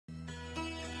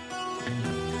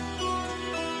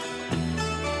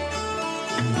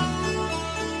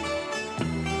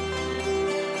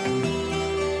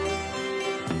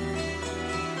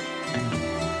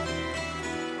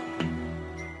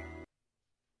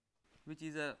which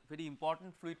is a very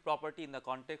important fluid property in the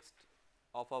context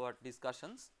of our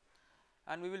discussions,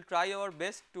 and we will try our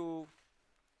best to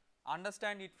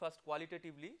understand it first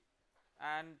qualitatively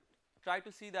and try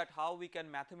to see that how we can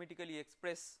mathematically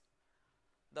express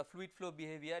the fluid flow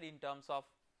behavior in terms of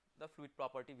the fluid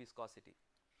property viscosity.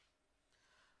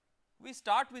 We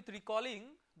start with recalling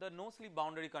the no slip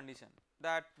boundary condition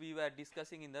that we were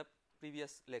discussing in the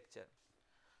previous lecture.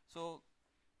 So,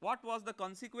 what was the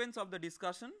consequence of the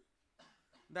discussion?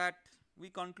 That we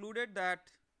concluded that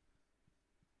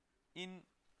in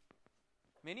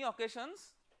many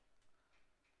occasions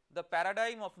the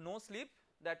paradigm of no slip,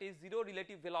 that is 0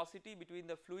 relative velocity between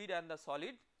the fluid and the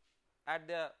solid at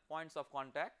the points of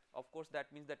contact, of course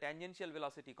that means the tangential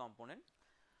velocity component,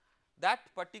 that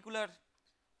particular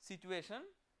situation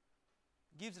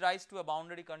gives rise to a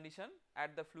boundary condition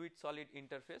at the fluid solid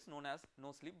interface known as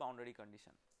no slip boundary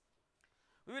condition.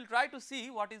 We will try to see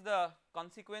what is the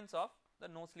consequence of the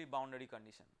no slip boundary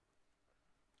condition.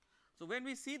 So, when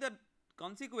we see the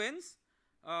consequence,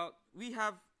 we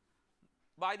have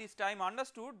by this time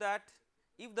understood that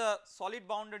if the solid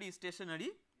boundary is stationary,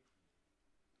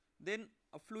 then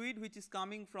a fluid which is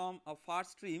coming from a far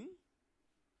stream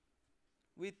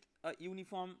with a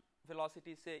uniform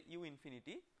velocity, say u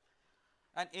infinity,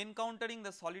 and encountering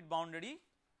the solid boundary,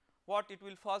 what it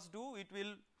will first do, it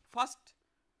will first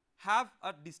have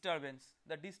a disturbance.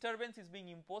 The disturbance is being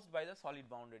imposed by the solid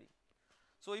boundary.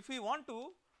 So, if we want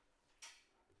to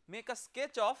make a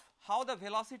sketch of how the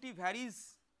velocity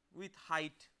varies with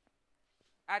height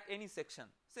at any section,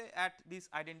 say at this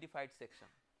identified section.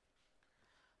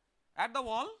 At the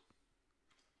wall,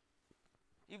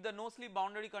 if the no slip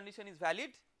boundary condition is valid,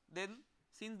 then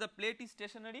since the plate is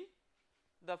stationary,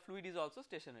 the fluid is also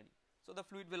stationary. So, the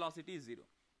fluid velocity is 0.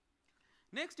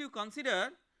 Next, you consider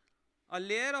a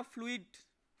layer of fluid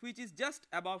which is just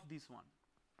above this one.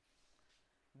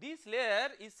 This layer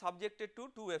is subjected to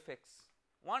two effects.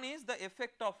 One is the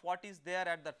effect of what is there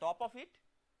at the top of it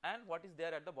and what is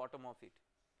there at the bottom of it.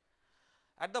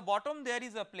 At the bottom there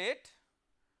is a plate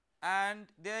and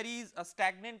there is a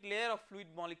stagnant layer of fluid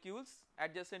molecules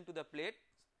adjacent to the plate,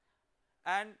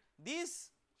 and this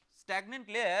stagnant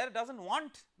layer does not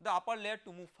want the upper layer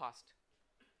to move fast.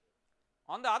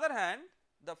 On the other hand,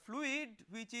 the fluid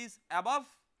which is above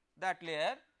that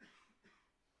layer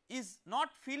is not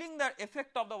feeling the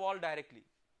effect of the wall directly.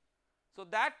 So,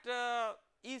 that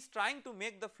is trying to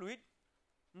make the fluid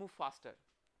move faster.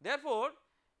 Therefore,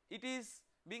 it is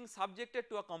being subjected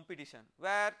to a competition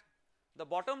where the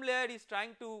bottom layer is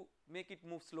trying to make it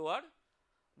move slower,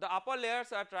 the upper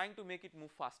layers are trying to make it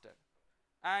move faster,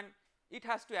 and it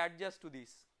has to adjust to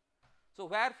this. So,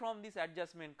 where from this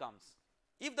adjustment comes?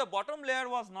 If the bottom layer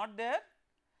was not there,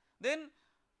 then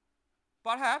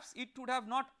perhaps it would have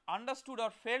not understood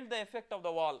or felt the effect of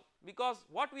the wall, because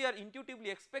what we are intuitively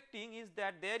expecting is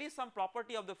that there is some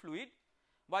property of the fluid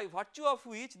by virtue of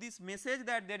which this message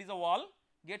that there is a wall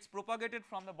gets propagated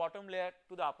from the bottom layer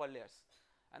to the upper layers,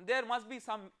 and there must be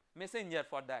some messenger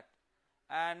for that,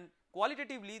 and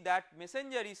qualitatively that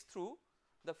messenger is through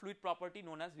the fluid property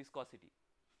known as viscosity.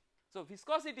 So,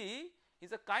 viscosity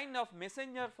is a kind of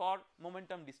messenger for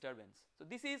momentum disturbance. So,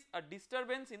 this is a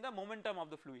disturbance in the momentum of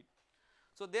the fluid.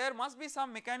 So, there must be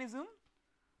some mechanism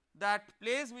that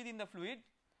plays within the fluid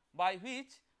by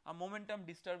which a momentum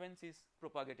disturbance is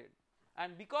propagated,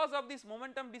 and because of this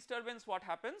momentum disturbance, what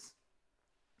happens?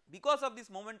 Because of this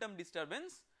momentum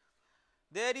disturbance,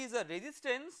 there is a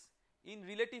resistance in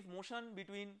relative motion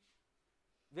between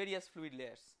various fluid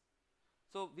layers.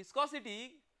 So,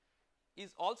 viscosity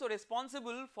is also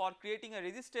responsible for creating a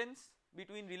resistance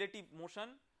between relative motion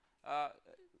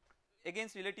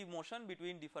against relative motion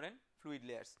between different fluid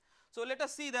layers. So, let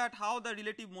us see that how the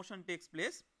relative motion takes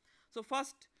place. So,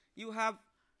 first you have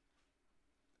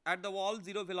at the wall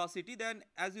 0 velocity, then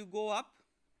as you go up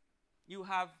you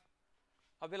have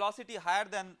a velocity higher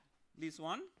than this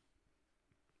one.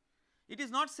 It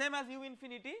is not same as u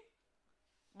infinity,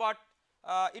 but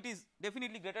it is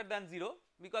definitely greater than 0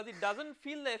 because it does not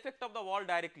feel the effect of the wall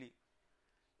directly.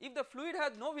 If the fluid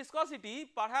has no viscosity,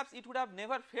 perhaps it would have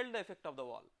never felt the effect of the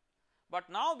wall, but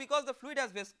now because the fluid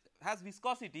has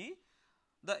viscosity,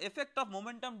 the effect of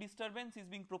momentum disturbance is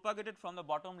being propagated from the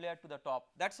bottom layer to the top.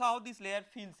 That is how this layer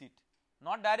feels it,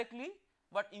 not directly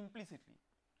but implicitly,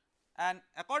 and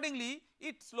accordingly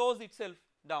it slows itself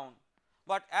down.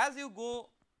 But as you go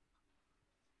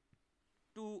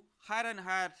to higher and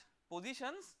higher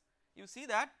positions, you see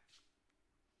that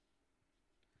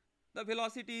the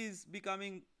velocity is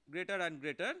becoming greater and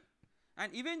greater,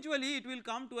 and eventually it will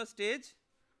come to a stage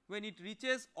when it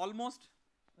reaches almost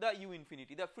the u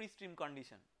infinity, the free stream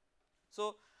condition.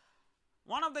 So,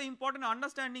 one of the important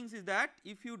understandings is that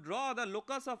if you draw the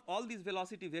locus of all these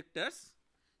velocity vectors,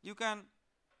 you can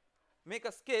make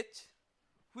a sketch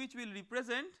which will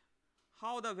represent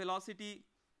how the velocity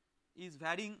is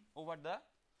varying over the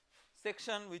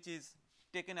section which is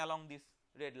taken along this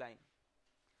red line,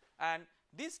 and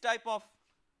this type of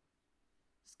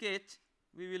sketch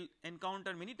we will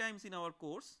encounter many times in our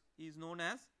course is known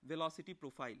as velocity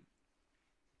profile.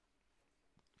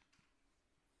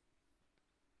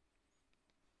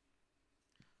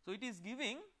 So, it is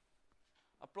giving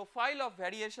a profile of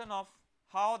variation of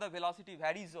how the velocity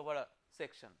varies over a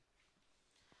section.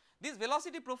 This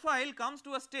velocity profile comes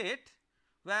to a state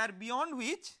where beyond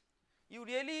which you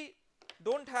really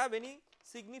do not have any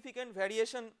significant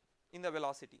variation in the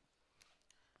velocity,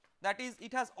 that is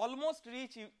it has almost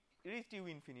reached u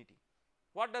infinity.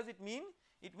 What does it mean?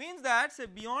 It means that say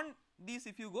beyond this,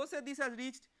 if you go, say this has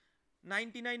reached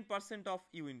 99% of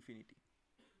u infinity.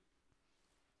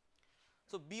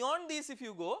 So, beyond this if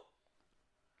you go,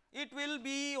 it will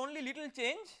be only little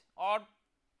change or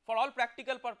for all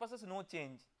practical purposes no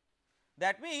change.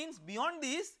 That means beyond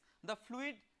this the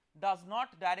fluid does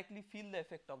not directly feel the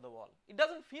effect of the wall, it does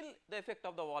not feel the effect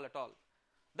of the wall at all.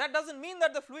 That does not mean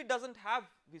that the fluid does not have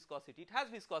viscosity, it has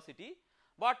viscosity,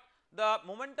 but the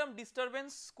momentum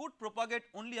disturbance could propagate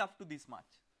only up to this much.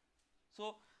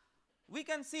 So, we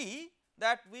can see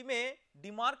that we may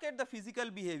demarcate the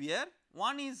physical behavior,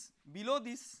 one is below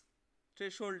this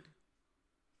threshold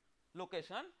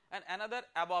location and another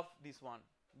above this one.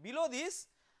 Below this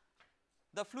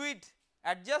the fluid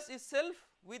adjusts itself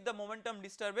with the momentum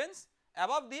disturbance,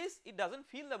 above this it does not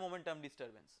feel the momentum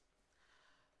disturbance.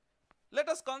 Let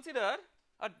us consider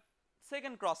a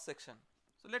second cross section.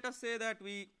 So, let us say that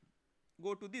we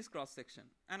go to this cross section,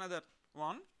 another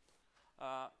one,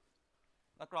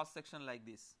 a cross section like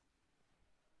this.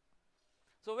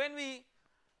 So, when we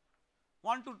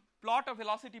want to plot a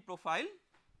velocity profile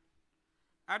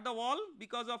at the wall,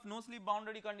 because of no slip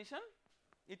boundary condition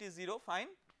it is 0, fine.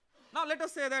 Now, let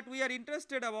us say that we are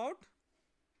interested about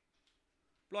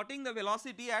plotting the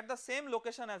velocity at the same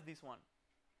location as this one.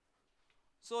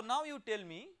 So, now you tell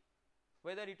me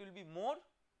whether it will be more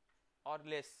or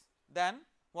less than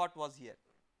what was here.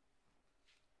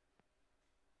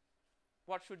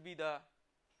 What should be the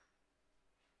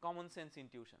common sense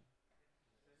intuition?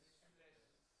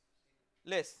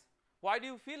 Less. Why do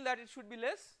you feel that it should be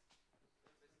less?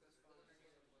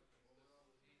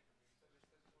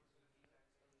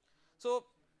 So,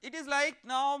 it is like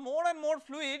now more and more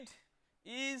fluid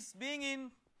is being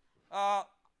in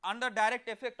under direct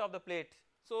effect of the plate.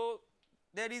 So,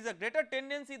 there is a greater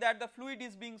tendency that the fluid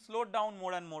is being slowed down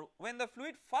more and more. When the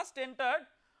fluid first entered,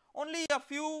 only a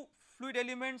few fluid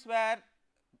elements were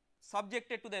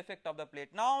subjected to the effect of the plate.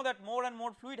 Now that more and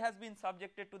more fluid has been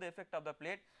subjected to the effect of the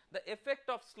plate, the effect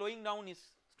of slowing down is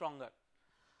stronger.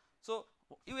 So,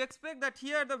 you expect that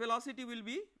here the velocity will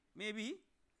be maybe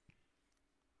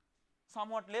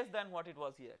somewhat less than what it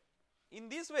was here. In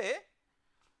this way,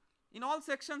 in all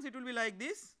sections it will be like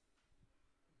this.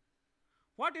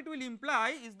 What it will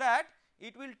imply is that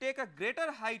it will take a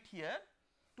greater height here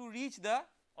to reach the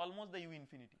almost the u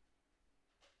infinity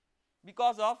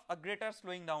because of a greater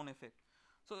slowing down effect.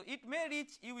 So, it may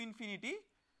reach u infinity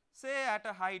say at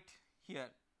a height here,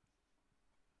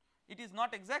 it is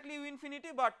not exactly u infinity,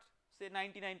 but say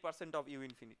 99% of u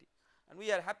infinity, and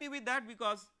we are happy with that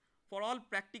because for all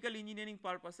practical engineering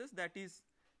purposes that is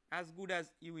as good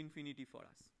as u infinity for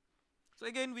us. So,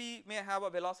 again we may have a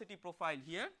velocity profile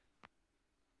here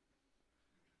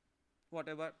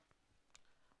whatever,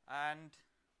 and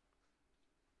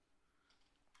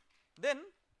then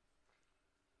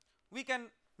we can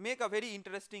make a very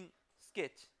interesting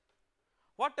sketch.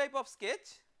 What type of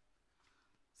sketch?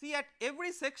 See, at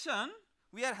every section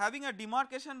we are having a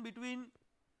demarcation between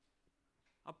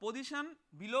a position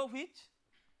below which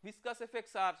viscous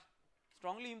effects are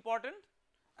strongly important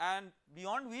and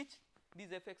beyond which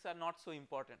these effects are not so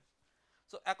important.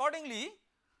 So, accordingly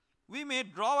we may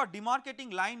draw a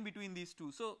demarcating line between these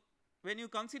two. So, when you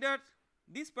consider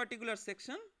this particular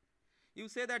section, you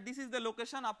say that this is the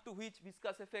location up to which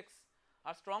viscous effects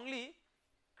are strongly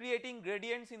creating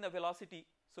gradients in the velocity,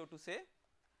 so to say,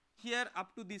 here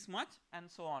up to this much and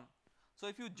so on. So,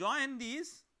 if you join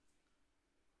these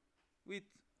with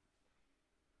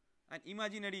an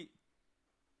imaginary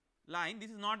line, this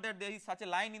is not that there is such a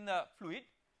line in the fluid,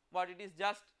 but it is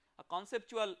just a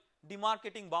conceptual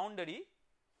demarcating boundary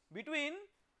between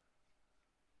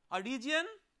a region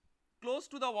close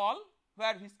to the wall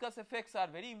where viscous effects are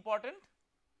very important,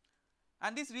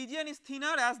 and this region is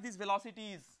thinner as this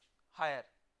velocity is higher.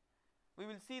 We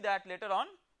will see that later on,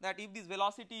 that if this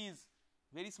velocity is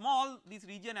very small, this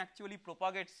region actually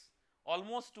propagates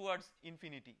almost towards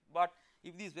infinity, but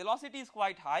if this velocity is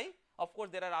quite high, of course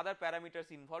there are other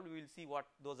parameters involved, we will see what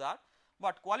those are,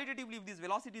 but qualitatively if this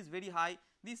velocity is very high,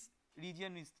 this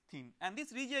region is thin and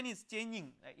this region is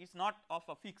changing, it is not of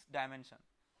a fixed dimension.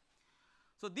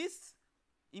 So this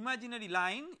imaginary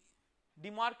line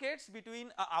demarcates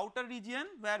between a outer region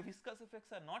where viscous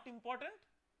effects are not important,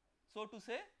 so to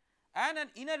say, and an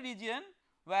inner region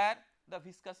where the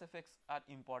viscous effects are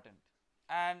important,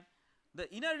 and the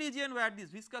inner region where these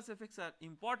viscous effects are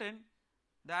important,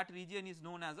 that region is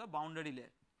known as a boundary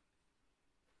layer.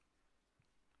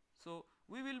 So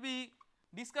we will be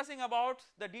discussing about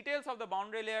the details of the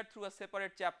boundary layer through a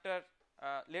separate chapter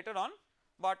later on,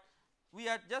 but we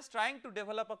are just trying to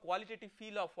develop a qualitative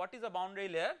feel of what is a boundary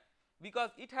layer,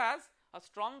 because it has a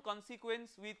strong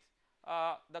consequence with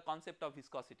the concept of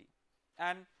viscosity.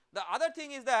 And the other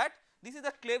thing is that this is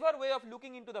a clever way of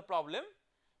looking into the problem.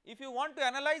 If you want to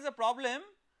analyze a problem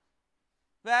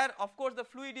where of course the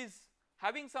fluid is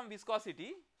having some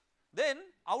viscosity, then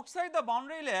outside the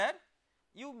boundary layer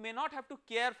you may not have to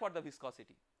care for the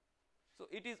viscosity. So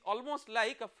it is almost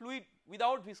like a fluid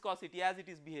without viscosity as it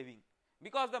is behaving,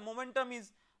 because the momentum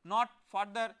is not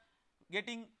further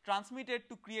getting transmitted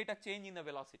to create a change in the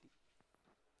velocity.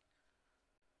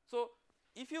 So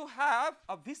if you have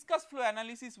a viscous flow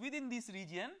analysis within this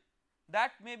region,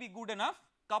 that may be good enough,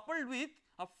 coupled with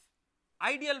a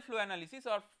ideal flow analysis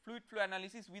or fluid flow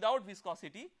analysis without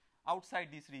viscosity outside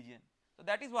this region. So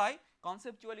that is why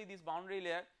conceptually this boundary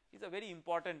layer is a very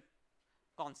important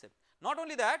concept. Not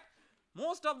only that,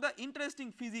 most of the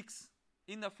interesting physics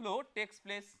in the flow takes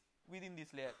place within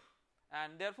this layer,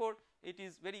 and therefore it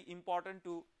is very important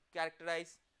to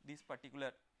characterize this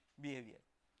particular behavior.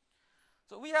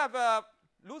 So we have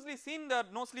loosely seen the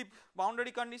no slip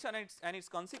boundary condition and its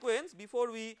consequence.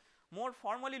 Before we more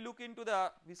formally look into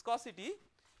the viscosity,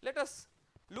 let us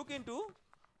look into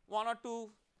one or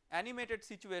two animated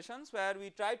situations where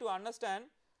we try to understand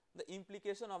the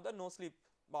implication of the no slip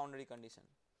boundary condition.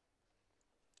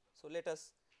 So let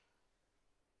us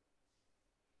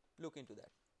look into that.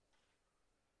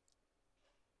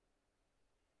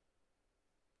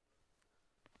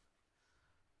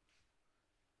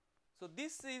 So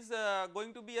this is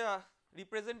going to be a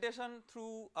representation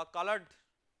through a colored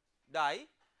dye,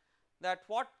 that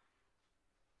what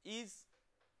is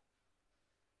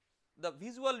the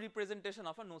visual representation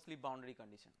of a no slip boundary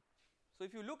condition. So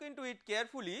if you look into it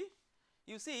carefully,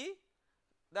 you see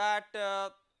that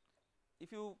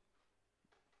if you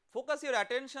focus your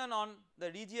attention on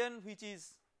the region which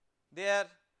is there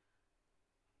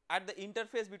at the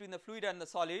interface between the fluid and the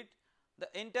solid, the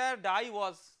entire dye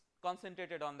was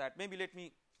concentrated on that. Maybe let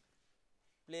me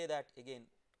play that again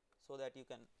so that you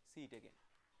can see it again.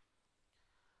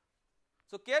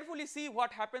 So carefully see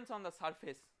what happens on the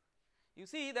surface. You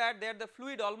see that there the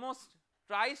fluid almost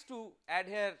tries to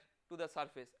adhere to the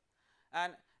surface,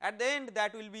 and at the end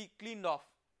that will be cleaned off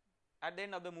at the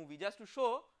end of the movie, just to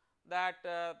show that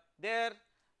there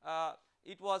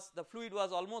it was, the fluid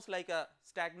was almost like a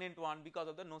stagnant one because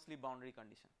of the no slip boundary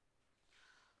condition.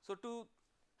 So to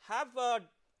have a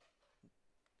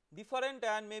different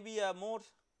and maybe a more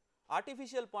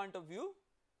artificial point of view,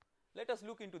 let us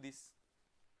look into this.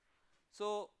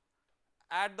 So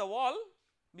at the wall,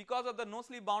 because of the no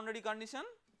slip boundary condition,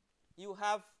 you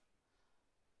have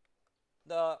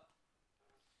the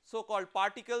so called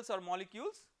particles or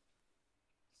molecules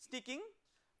sticking,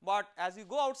 but as you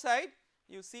go outside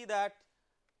you see that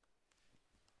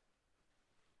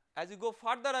as you go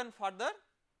further and further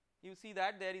you see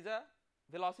that there is a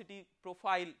velocity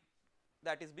profile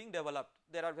that is being developed,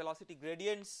 there are velocity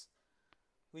gradients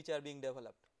which are being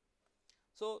developed.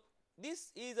 So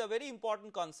this is a very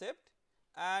important concept,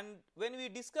 and when we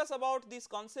discuss about this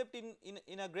concept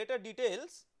in a greater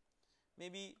details,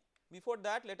 maybe before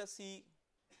that let us see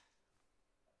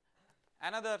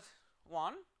another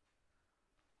one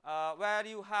where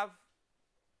you have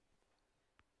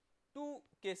two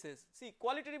cases. See,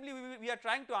 qualitatively we are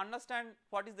trying to understand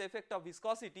what is the effect of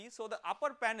viscosity. So the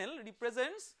upper panel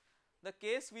represents the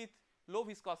case with low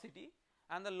viscosity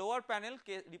and the lower panel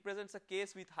represents a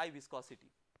case with high viscosity.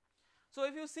 So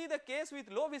if you see the case with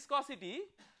low viscosity,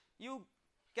 you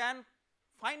can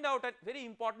find out a very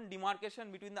important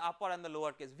demarcation between the upper and the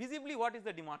lower case. Visibly, what is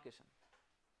the demarcation?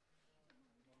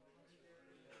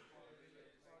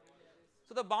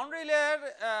 So the boundary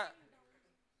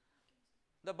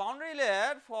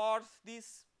layer for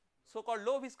this so called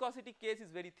low viscosity case is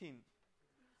very thin,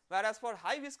 whereas for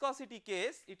high viscosity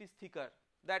case it is thicker.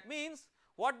 That means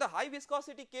what the high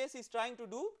viscosity case is trying to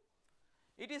do,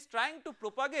 it is trying to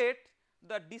propagate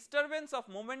the disturbance of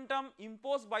momentum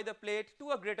imposed by the plate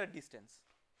to a greater distance,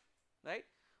 right.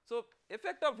 So,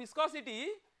 effect of viscosity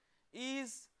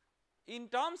is in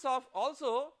terms of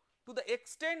also to the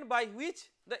extent by which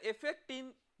the effect in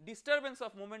disturbance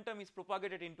of momentum is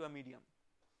propagated into a medium.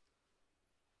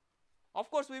 Of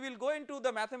course, we will go into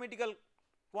the mathematical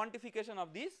quantification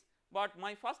of this, but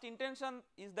my first intention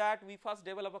is that we first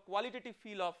develop a qualitative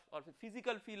feel of or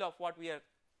physical feel of what we are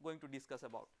going to discuss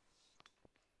about.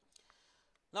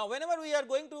 Now, whenever we are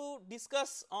going to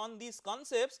discuss on these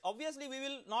concepts, obviously we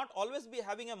will not always be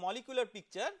having a molecular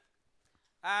picture,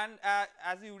 and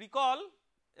as you recall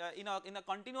in a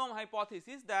continuum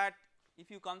hypothesis, that if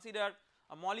you consider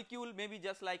a molecule maybe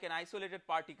just like an isolated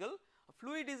particle, a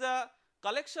fluid is a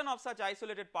collection of such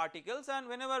isolated particles, and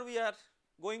whenever we are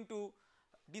going to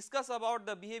discuss about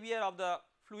the behavior of the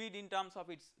fluid in terms of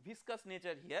its viscous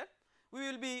nature here, we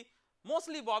will be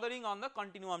mostly bothering on the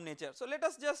continuum nature. So, let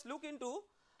us just look into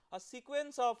a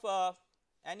sequence of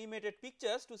animated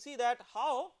pictures to see that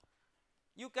how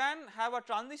you can have a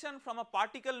transition from a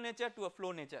particle nature to a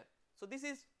flow nature. So, this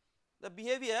is the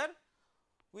behavior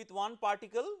with one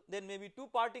particle, then maybe two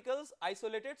particles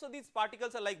isolated. So, these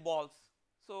particles are like balls.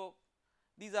 So,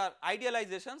 these are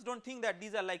idealizations, do not think that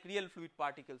these are like real fluid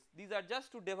particles, these are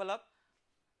just to develop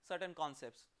certain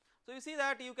concepts. So, you see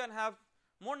that you can have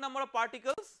more number of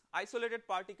particles, isolated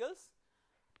particles.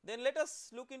 Then let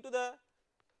us look into the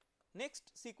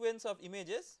next sequence of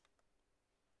images.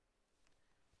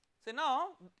 So, now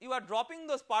you are dropping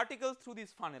those particles through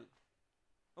this funnel,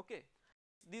 okay.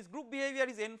 This group behavior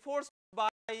is enforced by.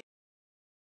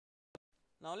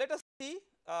 Now, let us see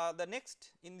the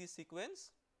next in this sequence.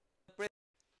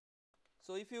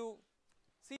 So, if you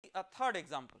see a third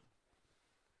example,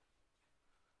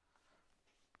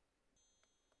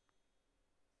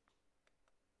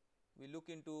 we look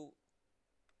into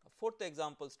a fourth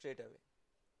example straight away.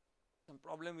 Some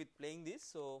problem with playing this,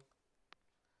 so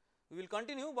we will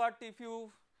continue, but if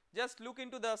you just look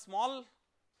into the small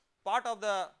part of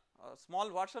the small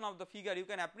version of the figure, you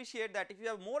can appreciate that if you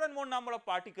have more and more number of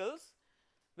particles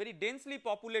very densely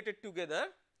populated together,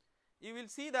 you will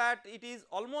see that it is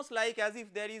almost like as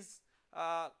if there is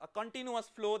a continuous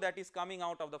flow that is coming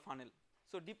out of the funnel.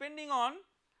 So, depending on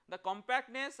the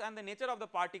compactness and the nature of the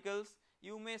particles,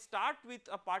 you may start with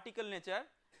a particle nature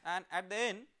and at the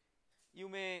end you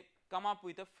may come up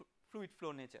with a fluid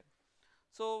flow nature.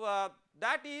 So,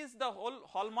 that is the whole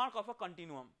hallmark of a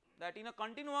continuum, that in a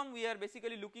continuum we are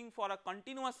basically looking for a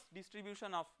continuous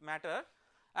distribution of matter,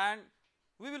 and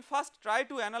we will first try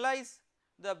to analyze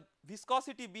the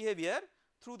viscosity behavior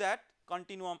through that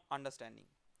continuum understanding.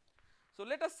 So,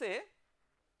 let us say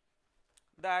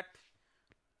that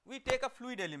we take a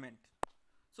fluid element.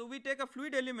 So, we take a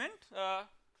fluid element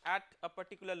at a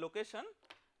particular location,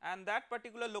 and that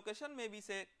particular location may be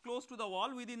say close to the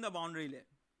wall within the boundary layer.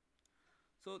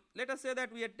 So, let us say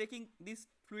that we are taking this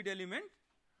fluid element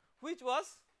which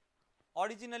was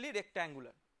originally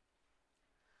rectangular.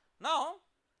 Now,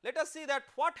 let us see that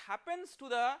what happens to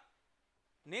the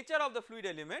nature of the fluid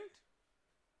element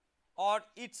or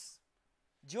its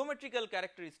geometrical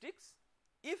characteristics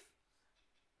if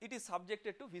it is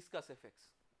subjected to viscous effects.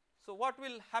 So, what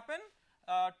will happen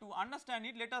to understand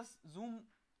it, let us zoom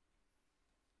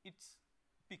its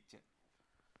picture.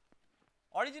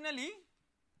 Originally,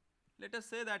 let us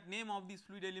say that name of this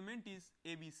fluid element is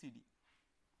ABCD.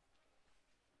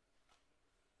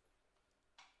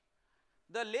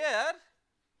 The layer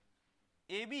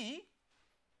AB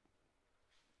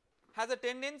has a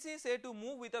tendency say to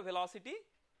move with a velocity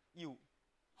u.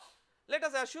 Let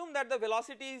us assume that the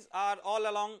velocities are all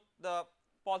along the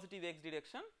positive x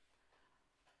direction,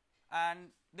 and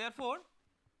therefore,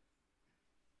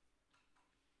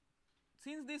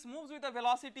 since this moves with a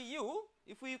velocity u,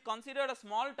 if we consider a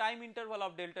small time interval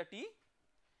of delta t,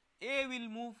 A will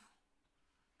move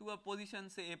to a position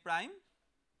say A prime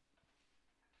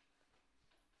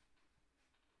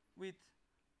with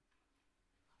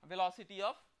a velocity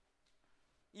of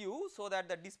u, so that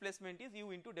the displacement is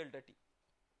u into delta t.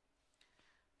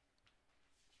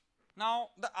 Now,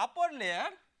 the upper layer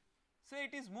say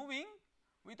it is moving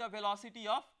with a velocity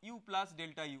of u plus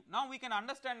delta u. Now, we can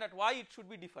understand that why it should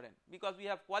be different, because we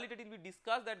have qualitatively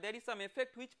discussed that there is some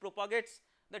effect which propagates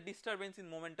the disturbance in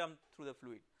momentum through the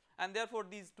fluid, and therefore,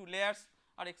 these two layers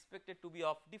are expected to be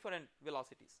of different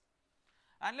velocities.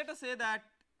 And let us say that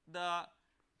the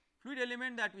fluid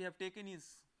element that we have taken is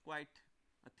quite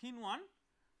a thin one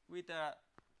with a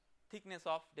thickness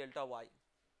of delta y.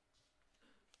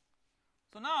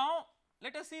 So, now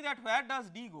let us see that where does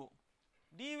D go.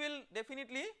 D will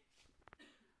definitely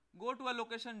go to a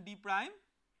location D prime,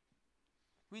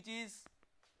 which is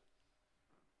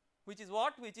which is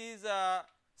what? Which is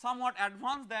somewhat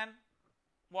advanced than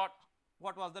what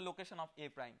was the location of A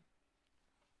prime.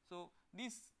 So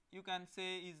this you can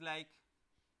say is like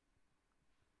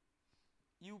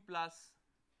u plus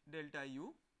delta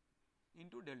u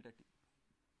into delta t.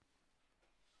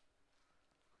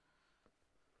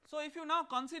 So if you now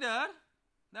consider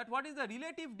that what is the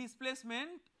relative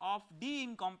displacement of D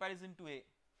in comparison to A.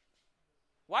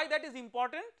 Why that is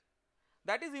important?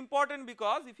 That is important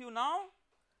because if you now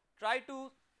try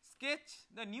to sketch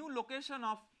the new location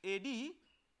of AD,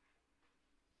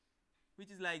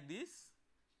 which is like this,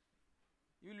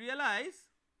 you will realize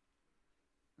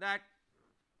that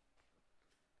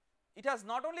it has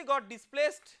not only got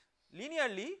displaced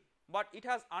linearly, but it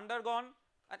has undergone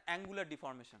an angular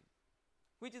deformation,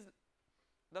 which is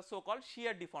the so called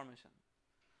shear deformation.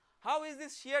 How is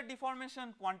this shear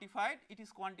deformation quantified? It is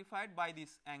quantified by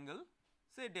this angle,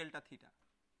 say delta theta.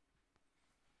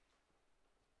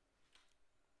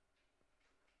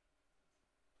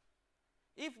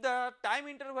 If the time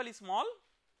interval is small,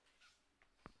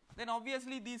 then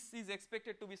obviously this is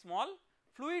expected to be small.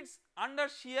 Fluids under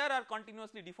shear are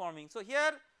continuously deforming. So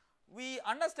here we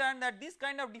understand that this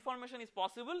kind of deformation is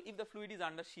possible if the fluid is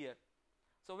under shear.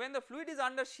 So when the fluid is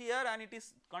under shear and it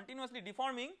is continuously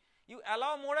deforming, you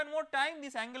allow more and more time,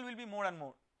 this angle will be more and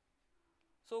more.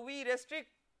 So we restrict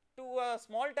to a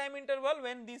small time interval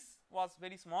when this was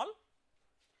very small,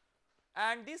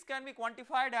 and this can be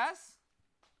quantified as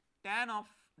tan of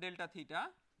delta theta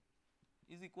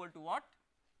is equal to what?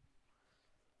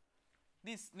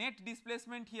 This net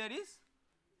displacement here is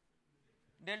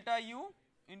delta u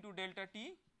into delta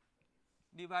t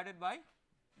divided by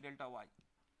delta y.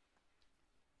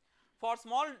 For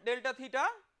small delta theta,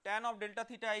 tan of delta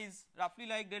theta is roughly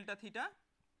like delta theta,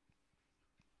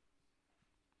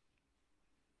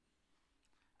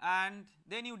 and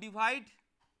then you divide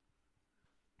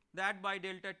that by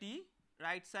delta t.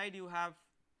 Right side you have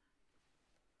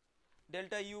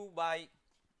delta u by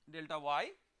delta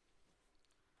y,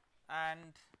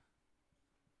 and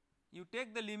you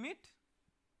take the limit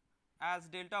as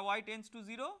delta y tends to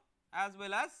 0 as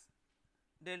well as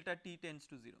delta t tends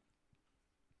to 0.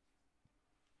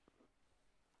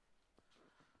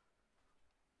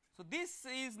 So this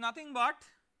is nothing but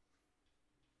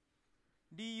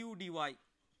du dy.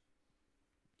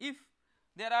 If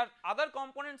there are other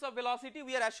components of velocity,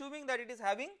 we are assuming that it is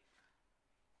having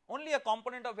only a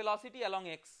component of velocity along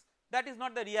x. That is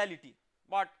not the reality,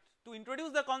 but to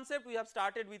introduce the concept we have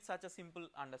started with such a simple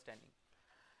understanding.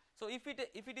 So if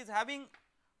it is having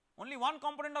only one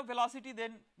component of velocity,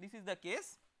 then this is the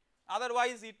case,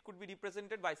 otherwise it could be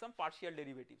represented by some partial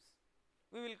derivatives.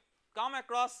 We will come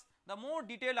across the more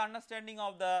detailed understanding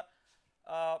of the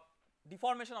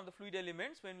deformation of the fluid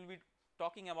elements when we will be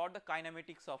talking about the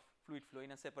kinematics of fluid flow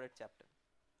in a separate chapter.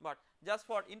 But just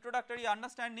for introductory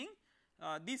understanding,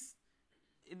 this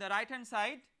in the right hand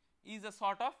side is a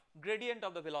sort of gradient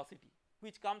of the velocity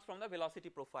which comes from the velocity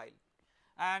profile,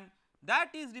 and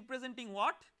that is representing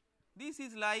what? This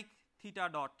is like theta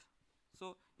dot.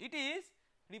 So it is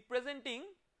representing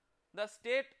the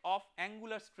state of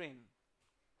angular strain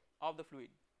of the fluid,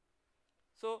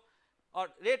 so or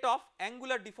rate of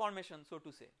angular deformation, so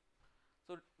to say.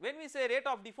 So when we say rate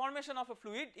of deformation of a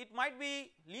fluid, it might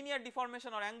be linear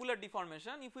deformation or angular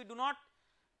deformation. If we do not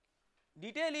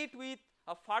detail it with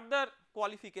a further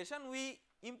qualification, we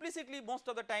implicitly most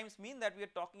of the times mean that we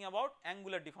are talking about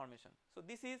angular deformation. So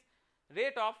this is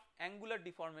rate of angular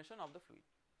deformation of the fluid.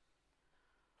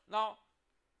 Now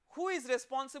who is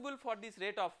responsible for this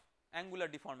rate of angular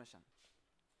deformation?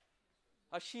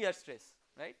 A shear stress,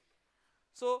 right?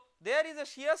 So there is a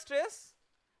shear stress,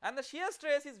 and the shear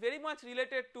stress is very much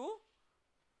related to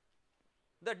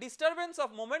the disturbance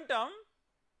of momentum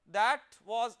that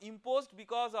was imposed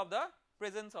because of the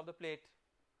presence of the plate.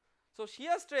 So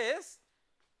shear stress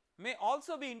may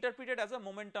also be interpreted as a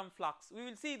momentum flux. We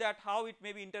will see that how it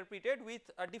may be interpreted with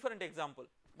a different example,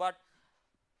 but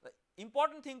the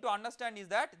important thing to understand is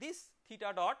that this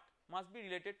theta dot must be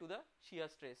related to the shear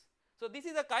stress. So this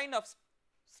is a kind of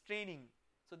straining.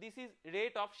 So this is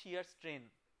rate of shear strain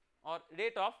or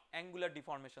rate of angular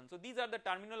deformation. So these are the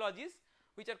terminologies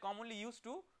which are commonly used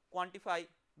to quantify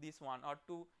this one or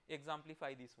to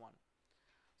exemplify this one.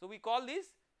 So we call this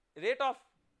rate of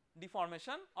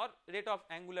deformation or rate of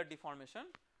angular deformation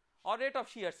or rate of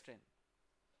shear strain.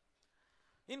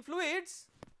 In fluids,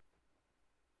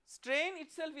 strain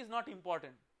itself is not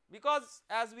important, because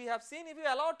as we have seen, if you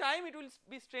allow time it will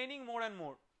be straining more and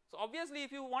more. So obviously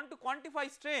if you want to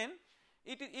quantify strain,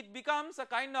 it becomes a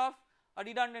kind of a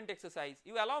redundant exercise.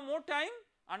 You allow more time,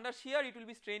 under shear it will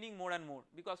be straining more and more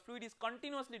because fluid is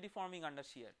continuously deforming under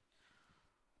shear.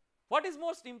 What is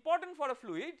most important for a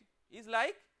fluid is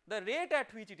like the rate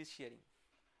at which it is shearing,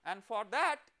 and for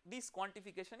that this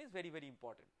quantification is very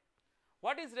important.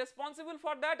 What is responsible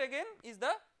for that again is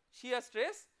the shear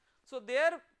stress. So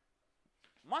there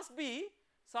must be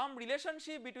some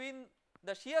relationship between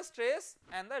the shear stress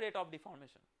and the rate of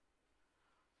deformation.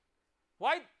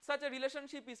 Why such a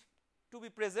relationship is to be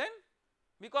present?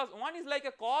 Because one is like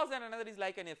a cause and another is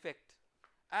like an effect,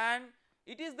 and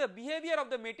it is the behavior of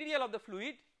the material of the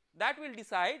fluid that will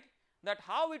decide that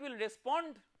how it will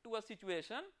respond to a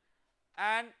situation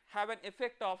and have an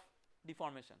effect of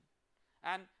deformation,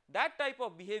 and that type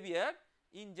of behavior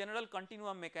in general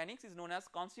continuum mechanics is known as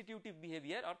constitutive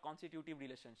behavior or constitutive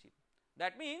relationship.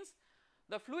 That means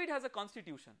the fluid has a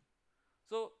constitution.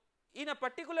 So in a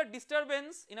particular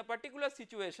disturbance, in a particular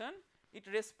situation, it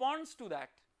responds to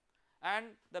that, and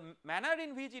the manner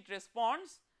in which it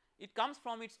responds, it comes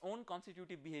from its own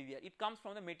constitutive behavior, it comes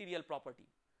from the material property.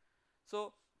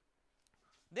 So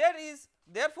there is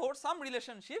therefore some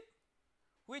relationship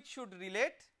which should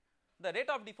relate the rate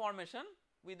of deformation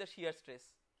with the shear stress,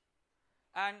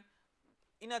 and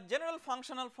in a general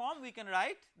functional form we can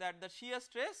write that the shear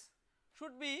stress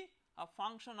should be a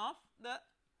function of the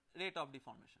rate of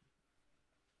deformation.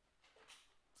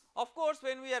 Of course,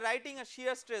 when we are writing a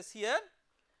shear stress here,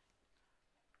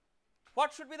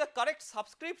 what should be the correct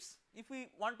subscripts if we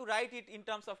want to write it in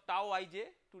terms of tau ij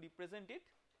to represent it?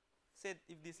 Say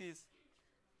if this is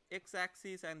x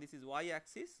axis and this is y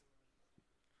axis,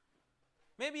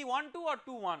 maybe 1 2 or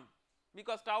 2 1,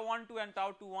 because tau 1 2 and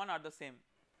tau 2 1 are the same,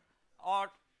 or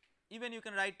even you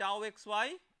can write tau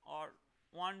xy or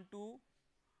 1 2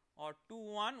 or 2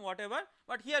 1 whatever,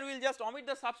 but here we will just omit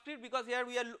the subscript because here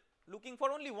we are looking for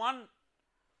only one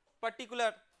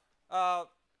particular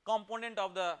component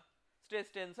of the stress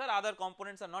tensor, other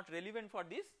components are not relevant for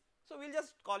this. So we will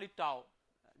just call it tau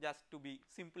just to be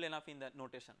simple enough in the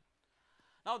notation.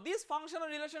 Now this functional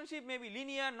relationship may be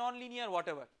linear, non-linear,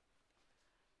 whatever.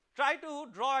 Try to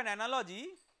draw an analogy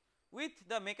with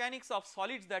the mechanics of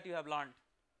solids that you have learned.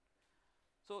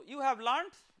 So you have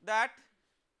learnt that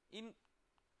in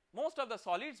most of the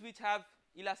solids which have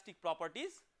elastic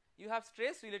properties, you have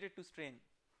stress related to strain,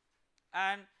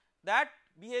 and that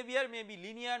behavior may be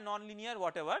linear, non-linear,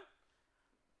 whatever.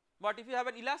 But if you have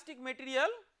an elastic material,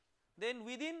 then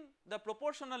within the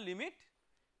proportional limit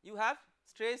you have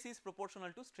stress is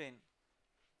proportional to strain,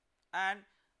 and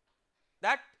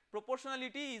that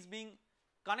proportionality is being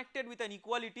connected with an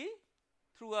equality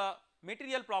through a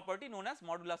material property known as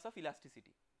modulus of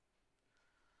elasticity.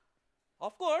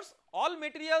 Of course, all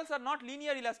materials are not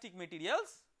linear elastic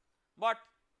materials, but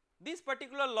this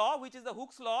particular law, which is the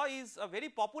Hooke's law, is a very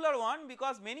popular one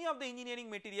because many of the engineering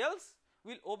materials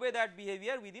will obey that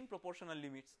behavior within proportional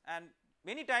limits, and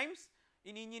many times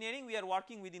in engineering we are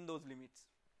working within those limits.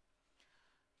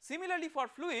 Similarly for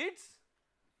fluids,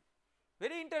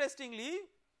 very interestingly,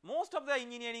 most of the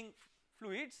engineering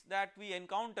fluids that we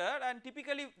encounter, and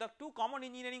typically the two common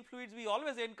engineering fluids we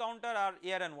always encounter are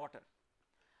air and water,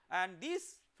 and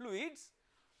these fluids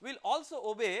will also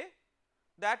obey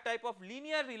that type of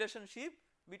linear relationship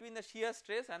between the shear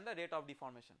stress and the rate of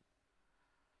deformation.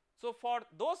 So for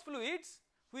those fluids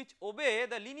which obey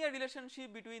the linear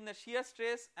relationship between the shear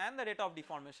stress and the rate of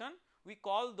deformation, we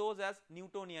call those as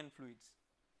Newtonian fluids.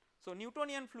 So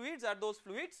Newtonian fluids are those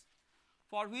fluids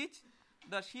for which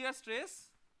the shear stress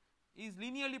is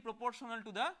linearly proportional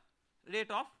to the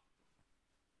rate of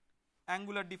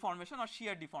angular deformation or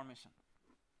shear deformation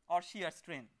or shear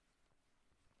strain.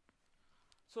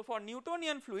 So for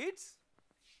Newtonian fluids,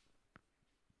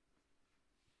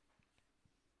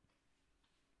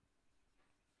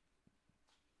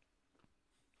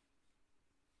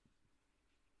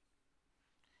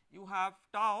 you have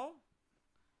tau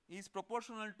is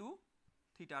proportional to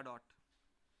theta dot.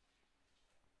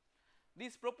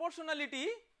 This proportionality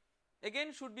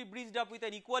again should be bridged up with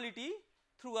an equality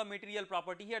through a material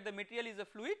property. Here the material is a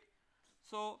fluid,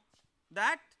 so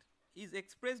that is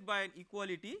expressed by an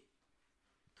equality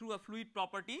through a fluid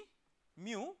property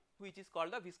mu, which is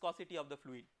called the viscosity of the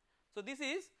fluid. So this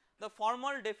is the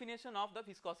formal definition of the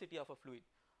viscosity of a fluid.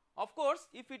 Of course,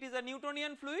 if it is a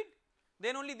Newtonian fluid,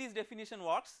 then only this definition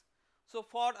works. So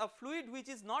for a fluid which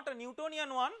is not a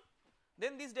Newtonian one,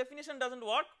 then this definition does not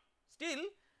work. Still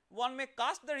one may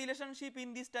cast the relationship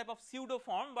in this type of pseudo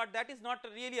form, but that is not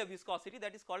really a viscosity,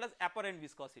 that is called as apparent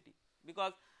viscosity,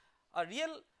 because a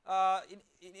real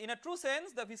in a true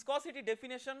sense the viscosity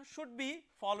definition should be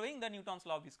following the Newton's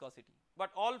law of viscosity, but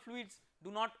all fluids do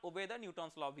not obey the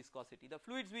Newton's law of viscosity. The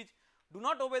fluids which do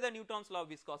not obey the Newton's law of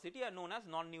viscosity are known as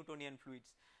non-Newtonian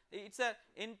fluids. It is an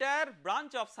entire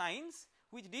branch of science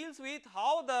which deals with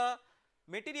how the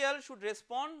material should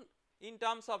respond in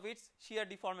terms of its shear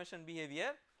deformation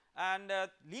behavior, and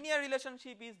linear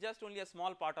relationship is just only a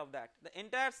small part of that. The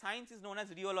entire science is known as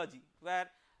rheology, where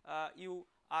you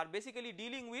are basically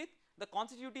dealing with the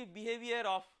constitutive behavior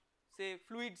of say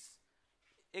fluids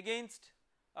against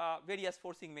various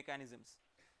forcing mechanisms.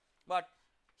 But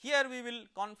here we will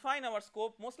confine our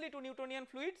scope mostly to Newtonian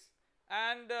fluids,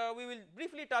 and we will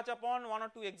briefly touch upon one or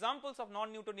two examples of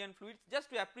non-Newtonian fluids just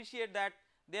to appreciate that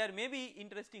there may be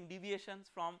interesting deviations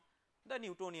from the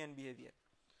Newtonian behavior.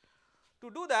 To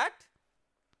do that,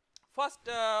 first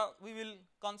we will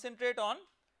concentrate on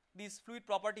this fluid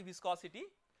property viscosity,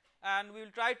 and we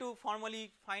will try to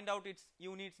formally find out its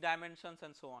units, dimensions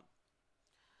and so on.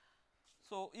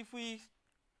 So, if we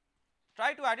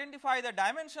try to identify the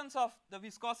dimensions of the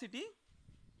viscosity,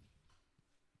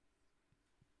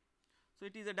 so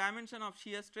it is a dimension of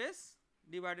shear stress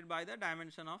divided by the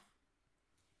dimension of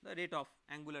the rate of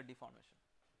angular deformation.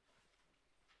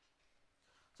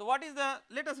 So, what is the,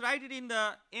 let us write it in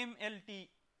the MLT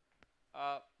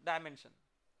dimension.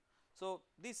 So,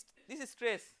 this is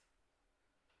stress.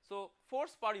 So,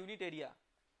 force per unit area,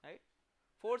 right,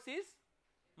 force is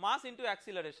mass into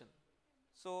acceleration.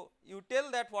 So, you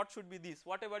tell that what should be this,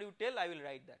 whatever you tell I will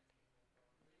write that.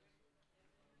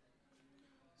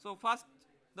 So, first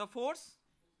the force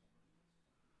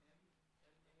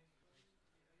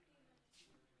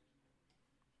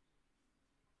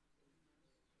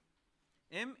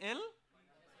ML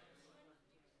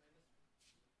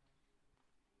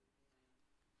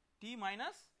T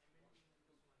minus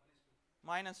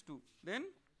 2, then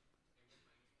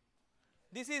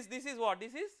this is what,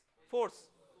 this is force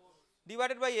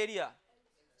divided by area.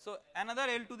 So, another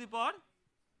L to the power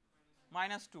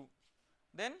minus 2,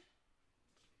 then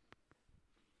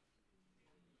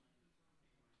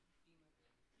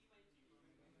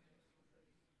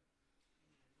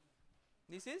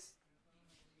this is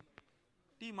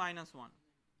T minus 1.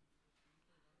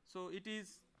 So, it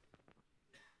is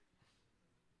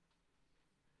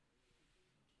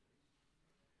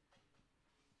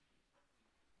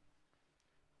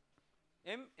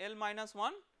M L minus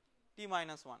 1 T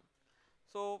minus 1.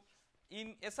 So,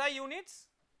 in SI units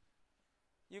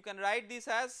you can write this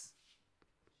as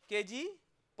kg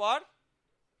per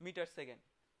meter second,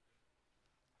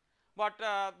 but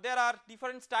there are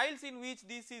different styles in which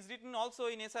this is written also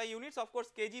in SI units. Of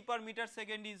course, kg per meter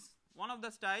second is one of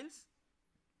the styles,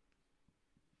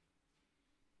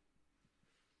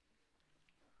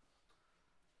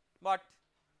 but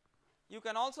you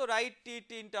can also write it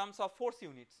in terms of force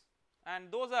units,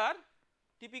 and those are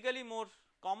typically more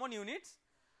common units.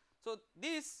 So,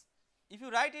 this if you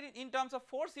write it in terms of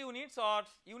force units or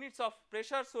units of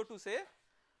pressure, so to say,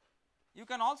 you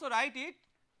can also write it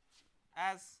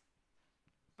as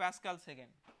Pascal second,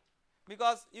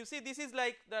 because you see this is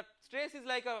like the stress is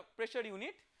like a pressure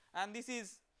unit and this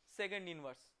is second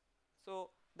inverse. So,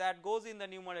 that goes in the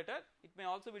numerator, it may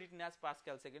also be written as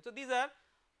Pascal second. So, these are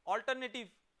alternative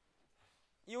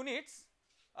units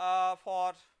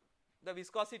for the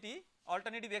viscosity,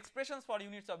 alternative expressions for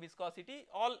units of viscosity,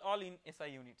 all in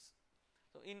SI units.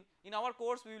 So, in our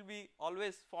course we will be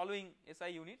always following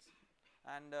SI units,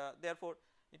 and therefore,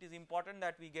 it is important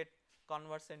that we get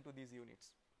conversant to these units.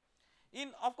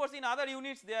 In of course, in other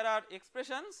units there are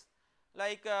expressions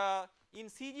like in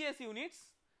CGS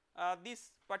units,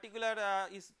 this particular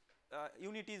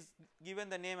unit is given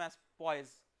the name as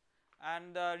poise,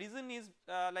 and the reason is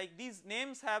like these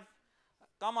names have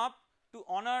come up to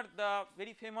honor the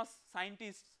very famous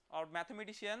scientists or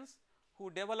mathematicians who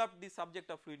developed the subject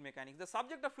of fluid mechanics. The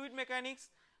subject of fluid mechanics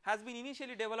has been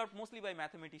initially developed mostly by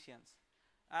mathematicians,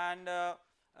 and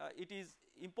it is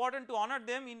important to honor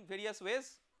them in various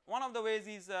ways. One of the ways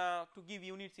is to give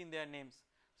units in their names.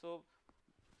 So,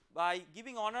 by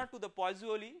giving honor to the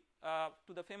Poiseuille,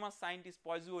 to the famous scientist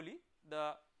Poiseuille,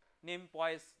 the name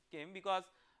poise came, because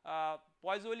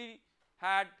Poiseuille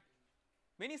had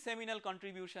many seminal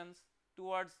contributions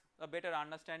towards a better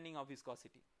understanding of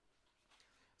viscosity.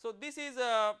 So, this is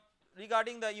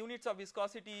regarding the units of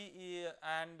viscosity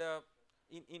and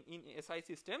in SI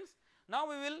systems. Now,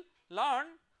 we will learn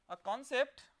a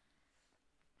concept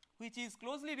which is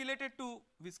closely related to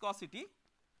viscosity,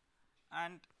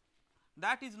 and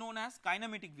that is known as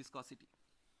kinematic viscosity.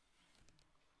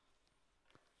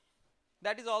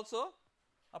 That is also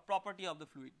a property of the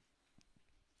fluid.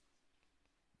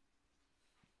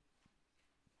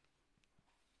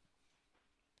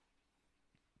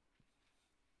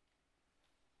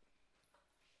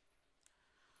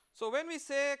 So, when we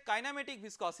say kinematic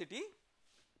viscosity,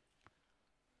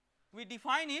 we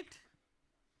define it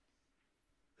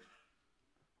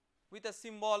with a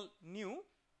symbol nu,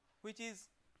 which is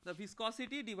the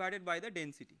viscosity divided by the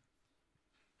density,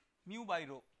 mu by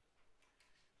rho.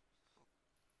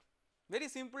 Very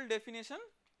simple definition.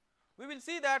 We will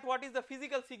see that what is the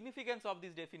physical significance of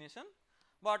this definition,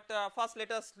 but first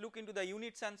let us look into the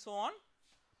units and so on.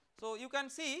 So you can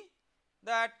see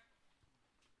that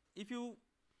if you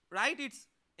write its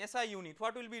SI unit,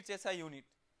 what will be its SI unit?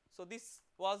 So this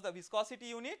was the viscosity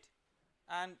unit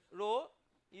and rho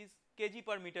is kg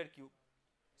per meter cube.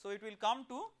 So it will come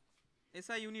to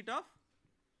SI unit of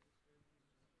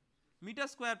meter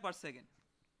square per second,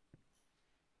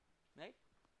 right.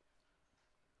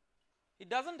 It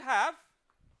does not have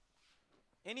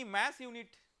any mass unit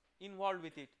involved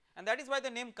with it, and that is why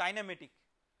the name kinematic,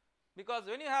 because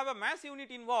when you have a mass unit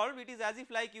involved, it is as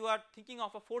if like you are thinking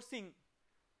of a forcing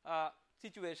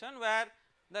situation where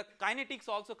the kinetics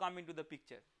also come into the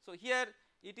picture. So here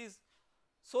it is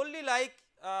solely like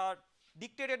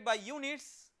dictated by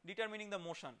units determining the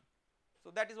motion. So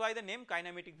that is why the name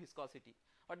kinematic viscosity,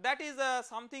 but that is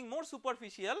something more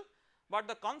superficial, but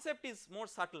the concept is more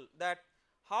subtle, that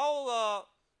how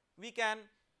we can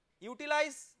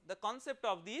utilize the concept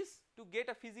of this to get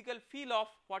a physical feel of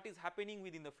what is happening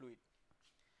within the fluid.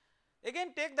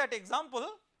 Again take that example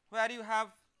where you have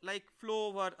like flow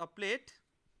over a plate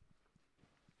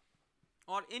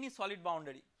or any solid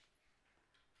boundary.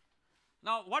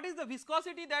 Now what is the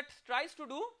viscosity that tries to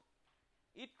do?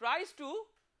 It tries to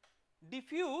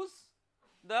diffuse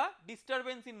the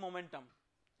disturbance in momentum.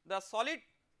 The solid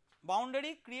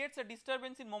boundary creates a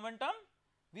disturbance in momentum.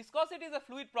 Viscosity is a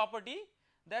fluid property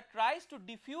that tries to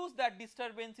diffuse that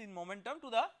disturbance in momentum to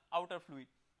the outer fluid.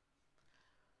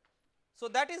 So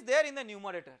that is there in the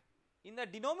numerator. In the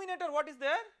denominator what is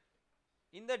there?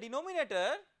 In the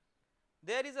denominator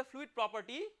there is a fluid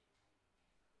property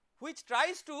which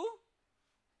tries to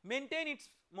maintain its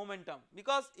momentum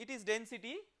because it is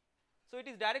density. So it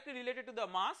is directly related to the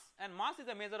mass, and mass is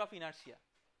a measure of inertia.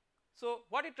 So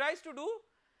what it tries to do,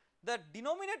 the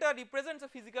denominator represents a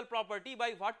physical property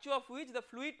by virtue of which the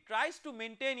fluid tries to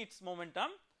maintain its momentum,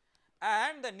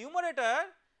 and the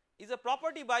numerator is a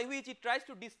property by which it tries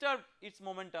to disturb its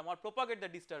momentum or propagate the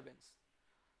disturbance.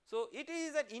 So it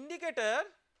is an indicator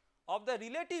of the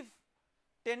relative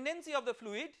tendency of the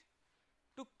fluid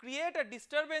to create a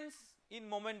disturbance in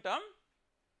momentum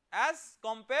as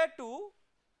compared to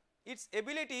its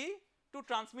ability to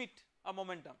transmit a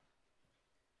momentum,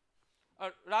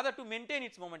 or rather to maintain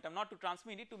its momentum, not to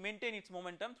transmit it, to maintain its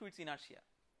momentum through its inertia,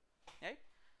 right.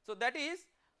 So that is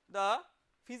the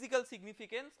physical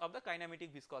significance of the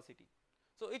kinematic viscosity.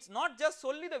 So it is not just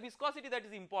solely the viscosity that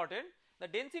is important, the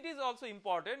density is also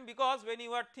important, because when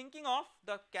you are thinking of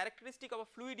the characteristic of a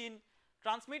fluid in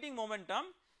transmitting momentum,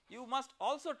 you must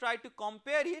also try to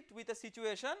compare it with a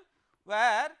situation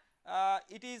where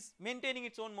it is maintaining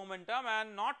its own momentum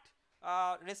and not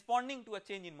responding to a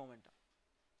change in momentum.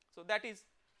 So that is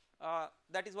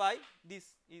why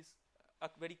this is a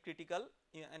very critical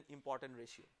and important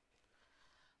ratio.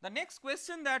 The next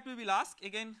question that we will ask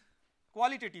again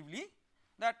qualitatively,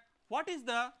 that what is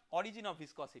the origin of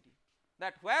viscosity,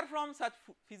 that where from such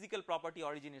physical property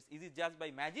originates, is it just by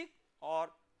magic or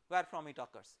where from it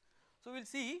occurs. So we will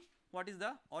see what is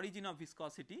the origin of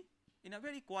viscosity in a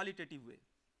very qualitative way.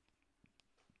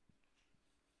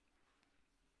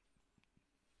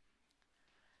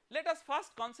 Let us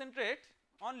first concentrate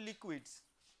on liquids.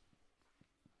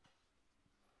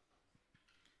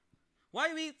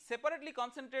 Why we separately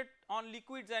concentrate on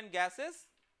liquids and gases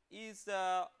is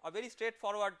a very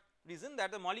straightforward reason,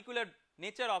 that the molecular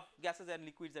nature of gases and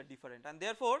liquids are different, and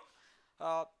therefore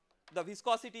the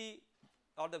viscosity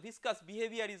or the viscous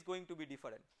behavior is going to be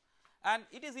different. And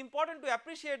it is important to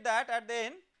appreciate that at the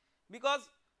end, because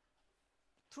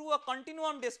through a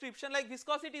continuum description, like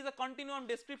viscosity is a continuum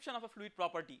description of a fluid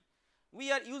property,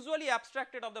 we are usually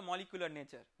abstracted of the molecular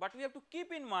nature, but we have to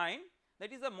keep in mind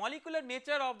that is the molecular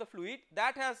nature of the fluid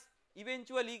that has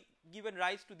eventually given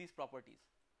rise to these properties.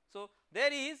 So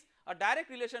there is a direct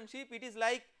relationship, it is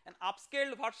like an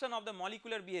upscaled version of the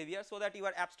molecular behavior, so that you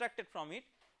are abstracted from it,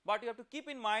 but you have to keep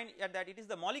in mind that it is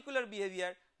the molecular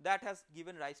behavior that has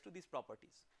given rise to these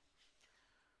properties.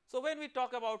 So when we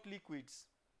talk about liquids,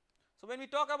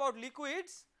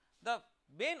 the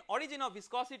main origin of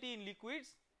viscosity in liquids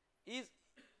is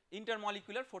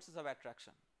intermolecular forces of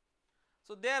attraction.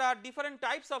 So there are different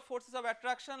types of forces of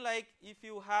attraction, like if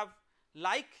you have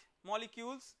like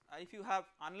molecules, if you have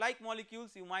unlike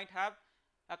molecules, you might have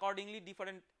accordingly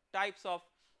different types of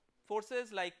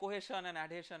forces like cohesion and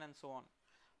adhesion and so on.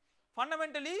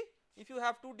 Fundamentally, if you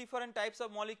have two different types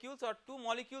of molecules or two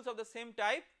molecules of the same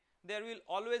type, there will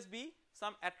always be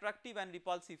some attractive and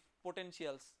repulsive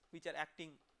potentials which are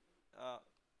acting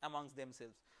amongst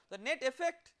themselves. The net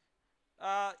effect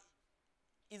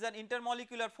is an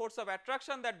intermolecular force of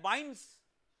attraction that binds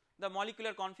the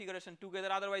molecular configuration together,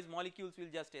 otherwise molecules will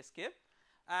just escape,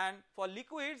 and for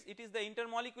liquids it is the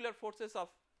intermolecular forces of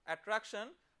attraction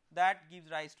that gives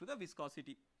rise to the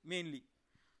viscosity mainly.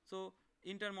 So,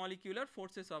 intermolecular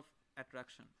forces of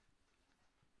attraction.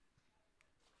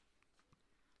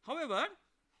 However,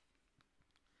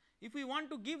 if we want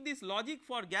to give this logic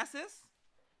for gases,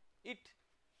 it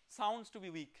sounds to be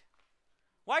weak.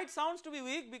 Why it sounds to be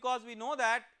weak? Because we know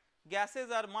that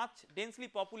gases are much densely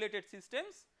populated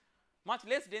systems, much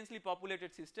less densely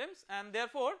populated systems, and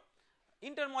therefore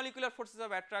intermolecular forces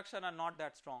of attraction are not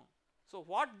that strong. So,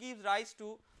 what gives rise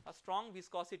to a strong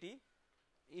viscosity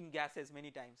in gases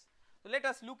many times? So, let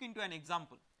us look into an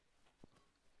example.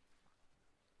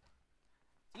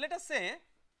 So, let us say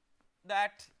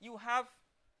that you have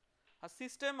a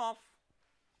system of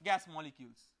gas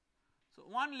molecules. So,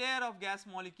 one layer of gas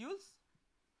molecules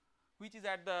which is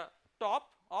at the top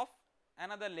of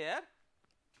another layer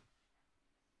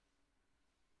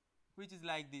which is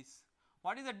like this.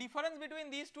 What is the difference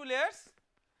between these two layers?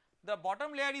 The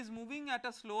bottom layer is moving at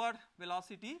a slower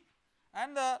velocity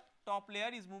and the top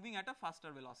layer is moving at a faster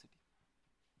velocity,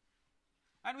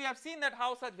 and we have seen that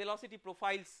how such velocity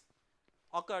profiles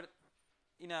occur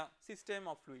in a system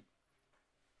of fluid.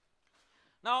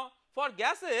 Now, for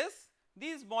gases,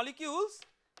 these molecules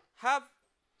have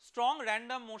strong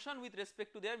random motion with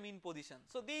respect to their mean position.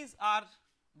 So, these are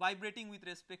vibrating with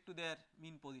respect to their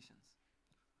mean positions.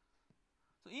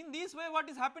 So, in this way what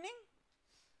is happening?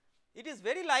 It is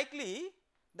very likely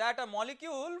that a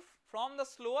molecule from the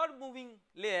slower moving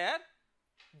layer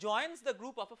joins the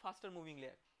group of a faster moving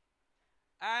layer,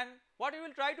 and what it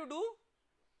will try to do?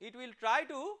 It will try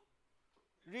to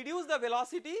reduce the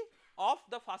velocity of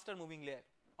the faster moving layer.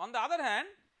 On the other hand,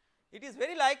 it is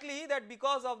very likely that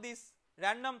because of this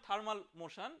random thermal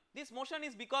motion, this motion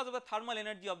is because of the thermal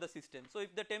energy of the system. So,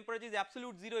 if the temperature is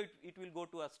absolute 0, it will go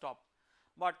to a stop,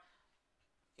 but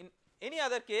in any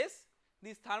other case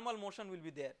this thermal motion will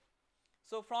be there.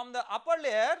 So, from the upper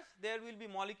layer there will be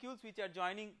molecules which are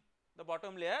joining the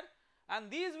bottom layer,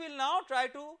 and these will now try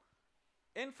to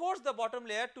enforce the bottom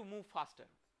layer to move faster.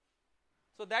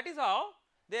 So, that is how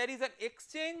there is an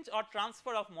exchange or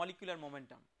transfer of molecular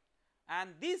momentum,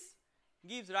 and this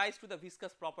gives rise to the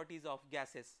viscous properties of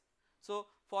gases. So,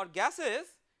 for gases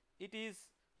it is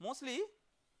mostly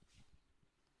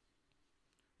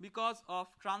because of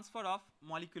transfer of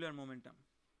molecular momentum.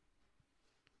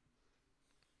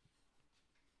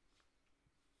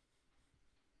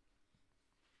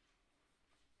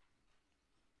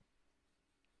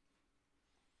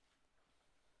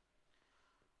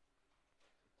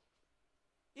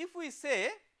 If we say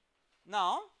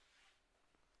now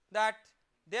that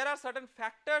there are certain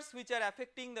factors which are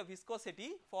affecting the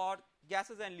viscosity for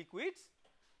gases and liquids,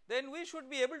 then we should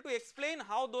be able to explain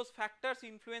how those factors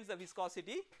influence the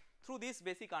viscosity through this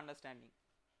basic understanding.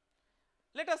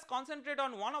 Let us concentrate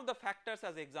on one of the factors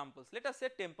as examples. Let us say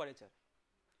temperature.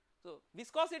 So,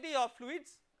 viscosity of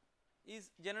fluids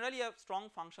is generally a strong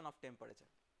function of temperature.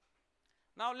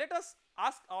 Now, let us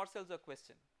ask ourselves a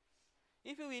question.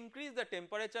 If you increase the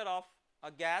temperature of a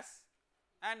gas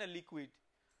and a liquid,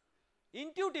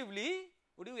 intuitively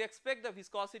would you expect the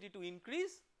viscosity to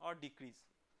increase or decrease?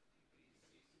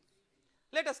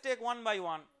 Let us take one by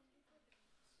one.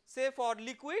 Say for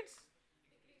liquids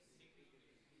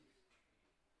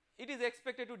it is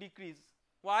expected to decrease.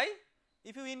 Why?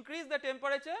 If you increase the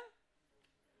temperature,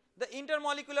 the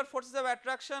intermolecular forces of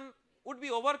attraction would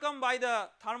be overcome by the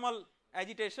thermal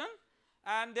agitation,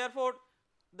 and therefore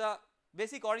the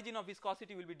basic origin of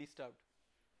viscosity will be disturbed.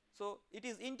 So, it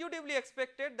is intuitively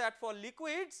expected that for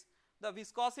liquids the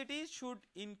viscosity should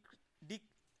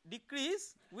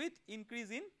decrease with increase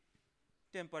in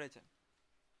temperature.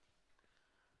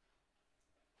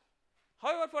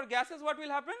 However, for gases what will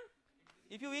happen?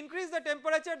 If you increase the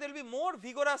temperature there will be more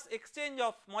vigorous exchange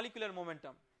of molecular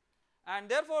momentum, and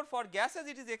therefore for gases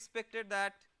it is expected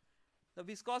that the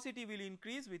viscosity will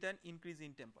increase with an increase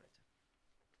in temperature.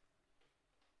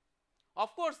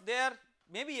 Of course, there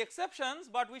may be exceptions,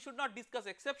 but we should not discuss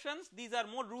exceptions. These are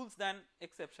more rules than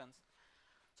exceptions.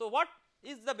 So, what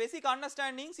is the basic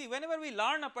understanding? See, whenever we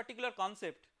learn a particular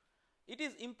concept, it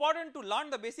is important to learn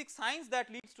the basic science that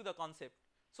leads to the concept.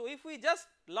 So, if we just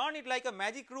learn it like a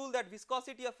magic rule that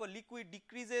viscosity of a liquid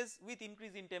decreases with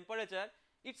increase in temperature,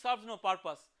 it serves no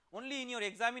purpose. Only in your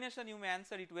examination you may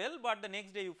answer it well, but the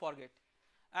next day you forget,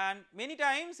 and many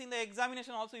times in the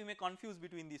examination also you may confuse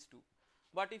between these two.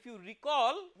 But if you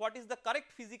recall what is the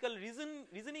correct physical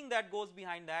reasoning that goes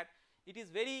behind that, it is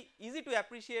very easy to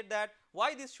appreciate that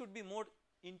why this should be more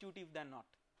intuitive than not.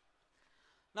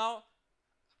 Now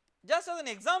just as an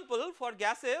example for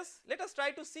gases, let us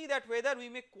try to see that whether we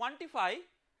may quantify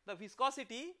the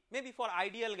viscosity maybe for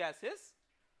ideal gases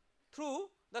through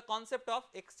the concept of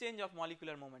exchange of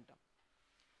molecular momentum.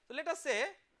 So let us say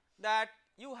that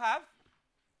you have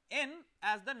n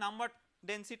as the number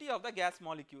density of the gas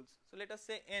molecules. So let us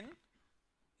say n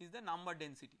is the number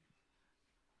density.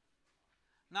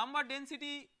 Number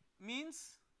density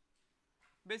means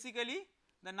basically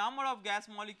the number of gas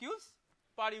molecules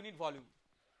per unit volume.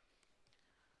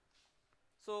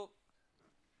 So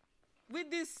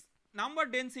with this number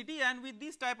density and with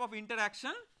this type of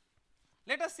interaction,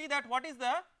 let us see that what is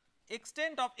the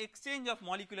extent of exchange of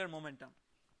molecular momentum.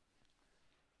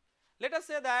 Let us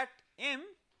say that m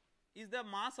is the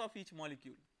mass of each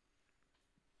molecule.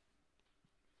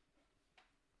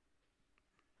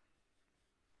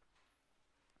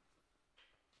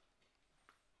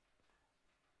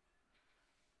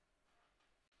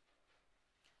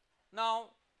 Now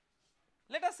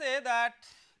let us say that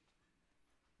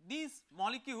these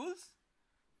molecules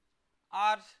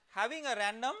are having a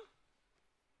random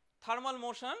thermal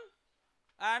motion,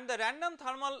 and the random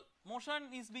thermal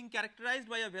motion is being characterized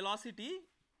by a velocity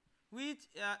which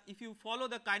if you follow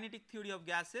the kinetic theory of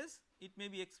gases, it may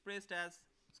be expressed as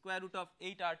square root of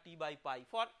 8 RT by pi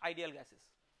for ideal gases.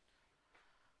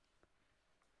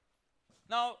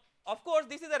 Now of course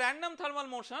this is a random thermal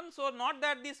motion, so not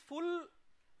that this full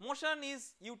motion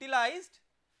is utilized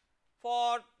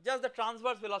for just the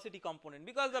transverse velocity component,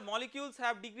 because the molecules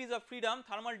have degrees of freedom,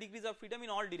 thermal degrees of freedom in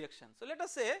all directions. So let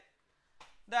us say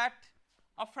that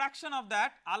a fraction of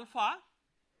that alpha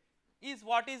is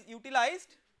what is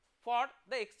utilized for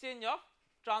the exchange of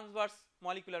transverse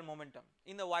molecular momentum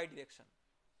in the y direction.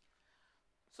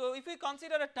 So if we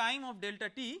consider a time of delta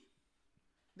t,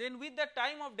 then with the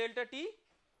time of delta t,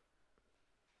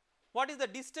 what is the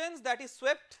distance that is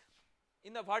swept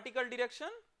in the vertical direction?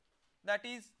 That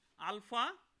is alpha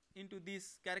into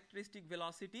this characteristic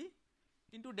velocity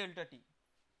into delta t,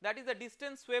 that is the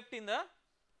distance swept in the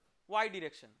y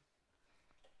direction.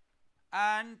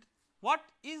 And what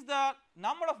is the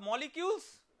number of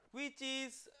molecules which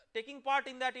is taking part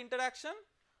in that interaction?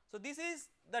 So this is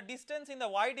the distance in the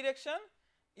y direction.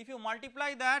 If you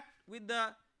multiply that with the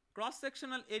cross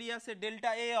sectional area, say delta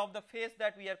A of the face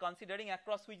that we are considering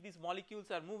across which these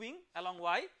molecules are moving along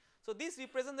y, so this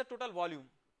represents the total volume.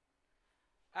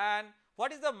 And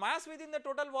what is the mass within the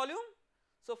total volume?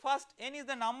 So first n is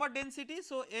the number density,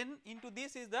 so n into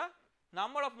this is the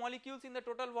number of molecules in the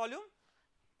total volume,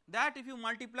 that if you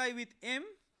multiply with m,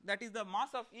 that is the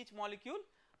mass of each molecule,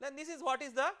 then this is what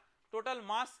is the total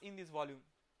mass in this volume.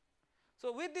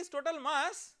 So with this total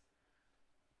mass,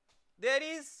 there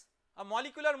is a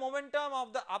molecular momentum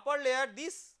of the upper layer,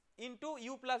 this into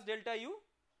u plus delta u,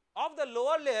 of the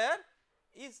lower layer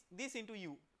is this into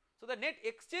u. So the net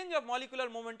exchange of molecular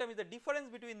momentum is the difference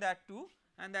between that two,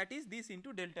 and that is this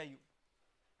into delta u.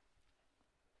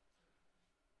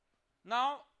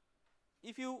 Now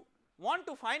if you want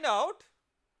to find out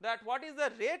that what is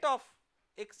the rate of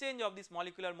exchange of this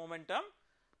molecular momentum,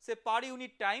 say per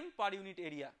unit time, per unit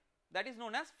area, that is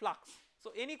known as flux.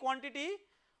 So any quantity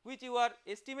which you are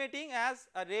estimating as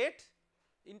a rate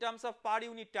in terms of per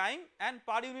unit time and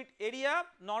per unit area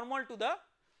normal to the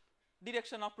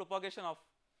direction of propagation of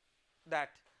that,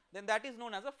 then that is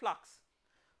known as a flux.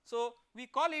 So we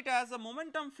call it as a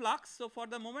momentum flux. So for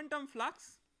the momentum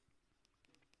flux,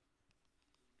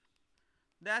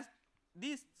 that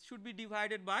this should be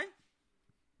divided by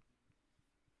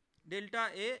delta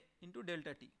A into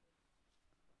delta t.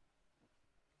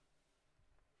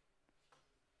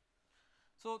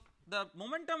 So the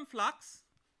momentum flux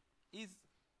is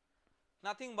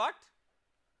nothing but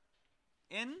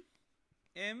n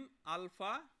m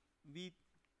alpha v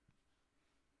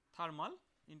thermal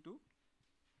into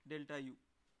delta u.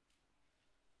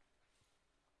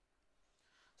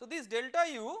 So this delta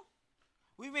u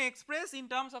we may express in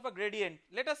terms of a gradient.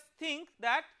 Let us think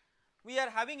that we are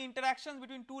having interactions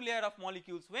between two layers of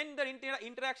molecules. When the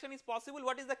interaction is possible,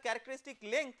 what is the characteristic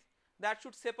length that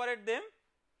should separate them,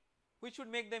 which should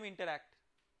make them interact?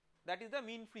 That is the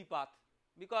mean free path,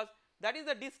 because that is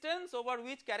the distance over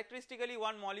which characteristically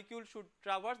one molecule should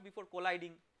traverse before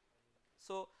colliding.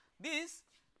 So this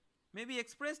may be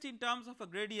expressed in terms of a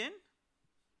gradient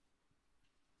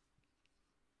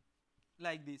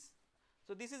like this.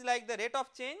 So this is like the rate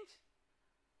of change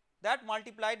that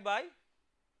multiplied by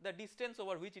the distance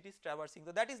over which it is traversing.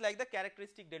 So that is like the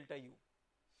characteristic delta u.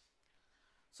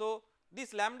 So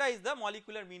this lambda is the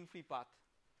molecular mean free path.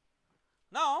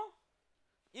 Now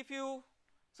if you,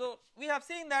 so we have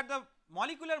seen that the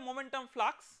molecular momentum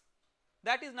flux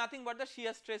that is nothing but the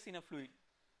shear stress in a fluid.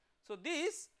 So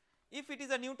this, if it is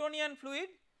a Newtonian fluid,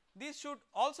 this should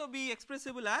also be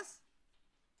expressible as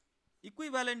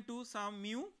equivalent to some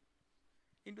mu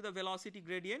into the velocity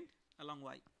gradient along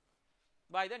y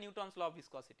by the Newton's law of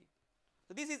viscosity.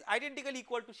 So this is identically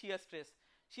equal to shear stress.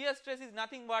 Shear stress is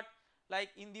nothing but, like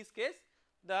in this case,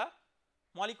 the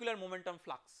molecular momentum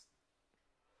flux.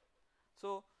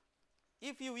 So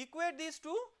if you equate these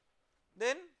two,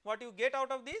 then what you get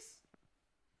out of this,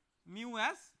 mu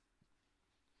as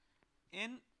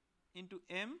n into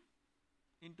m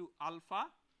into alpha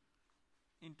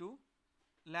into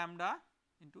lambda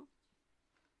into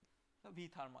the V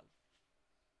thermal.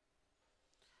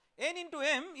 N into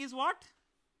m is what?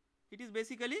 It is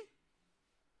basically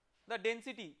the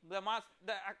density, the mass,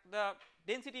 the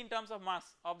density in terms of mass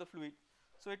of the fluid.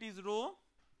 So it is rho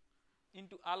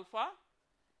into alpha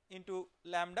into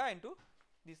lambda into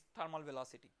this thermal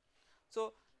velocity.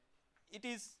 So it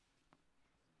is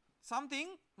something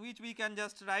which we can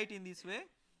just write in this way.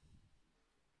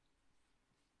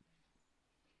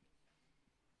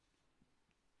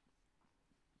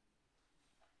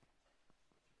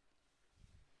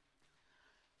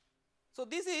 So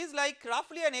this is like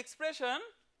roughly an expression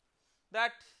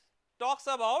that talks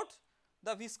about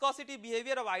the viscosity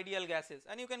behavior of ideal gases,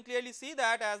 and you can clearly see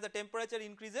that as the temperature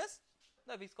increases,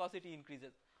 the viscosity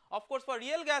increases. Of course, for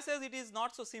real gases it is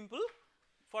not so simple.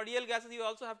 For real gases you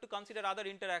also have to consider other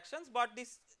interactions, but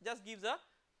this just gives a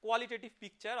qualitative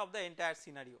picture of the entire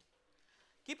scenario.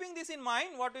 Keeping this in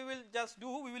mind, what we will just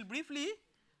do, we will briefly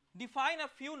define a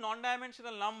few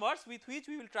non-dimensional numbers with which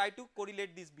we will try to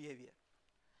correlate this behavior.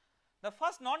 The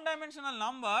first non-dimensional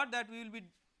number that we will be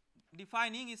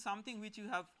defining is something which you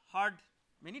have heard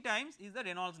many times, is the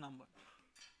Reynolds number.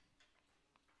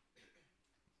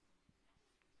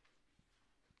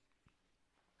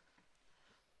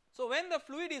 So when the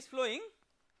fluid is flowing,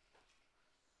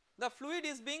 the fluid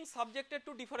is being subjected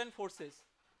to different forces.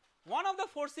 One of the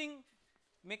forcing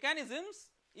mechanisms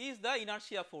is the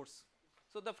inertia force.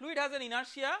 So the fluid has an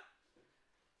inertia,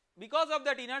 because of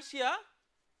that inertia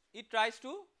it tries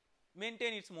to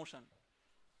maintain its motion.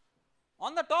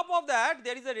 On the top of that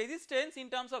there is a resistance in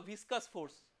terms of viscous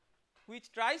force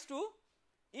which tries to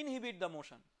inhibit the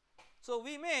motion. So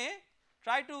we may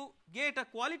try to get a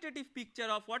qualitative picture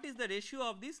of what is the ratio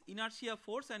of this inertia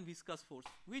force and viscous force,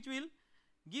 which will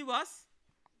give us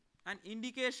an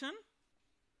indication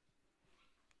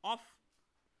of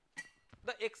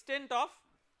the extent of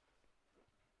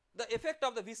the effect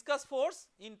of the viscous force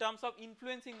in terms of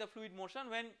influencing the fluid motion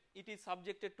when it is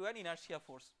subjected to an inertia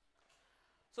force.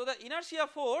 So the inertia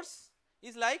force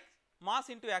is like mass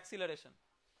into acceleration.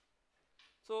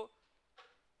 So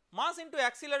mass into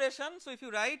acceleration, so if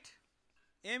you write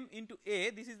m into a,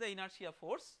 this is the inertia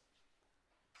force,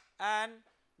 and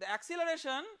the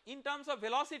acceleration in terms of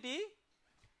velocity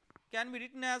can be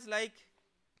written as like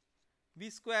v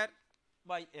square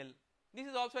by L. This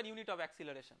is also a unit of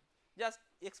acceleration, just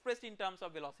expressed in terms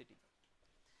of velocity.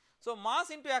 So mass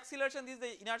into acceleration, this is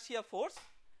the inertia force,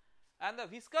 and the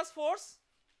viscous force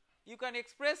you can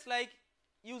express like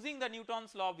using the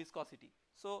Newton's law of viscosity.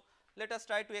 So let us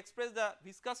try to express the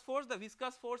viscous force. The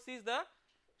viscous force is the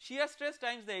shear stress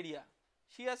times the area.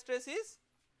 Shear stress is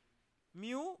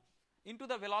mu into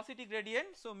the velocity gradient,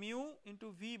 so mu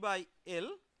into v by L,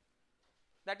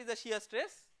 that is the shear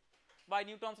stress by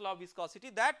Newton's law of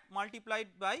viscosity, that multiplied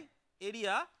by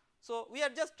area. So we are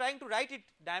just trying to write it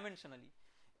dimensionally,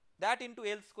 that into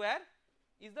L square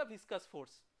is the viscous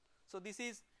force. So this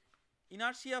is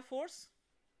inertia force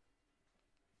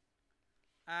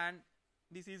and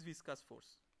this is viscous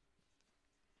force.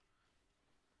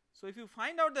 So if you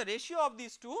find out the ratio of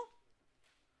these two,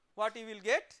 what you will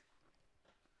get?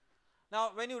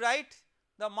 Now when you write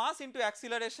the mass into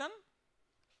acceleration,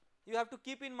 you have to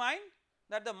keep in mind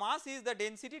that the mass is the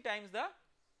density times the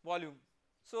volume.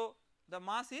 So the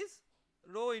mass is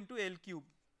rho into L cube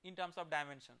in terms of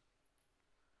dimension.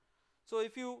 So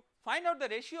if you find out the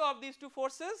ratio of these two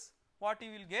forces, what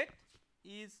you will get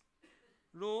is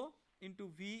rho into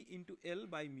V into L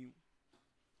by mu.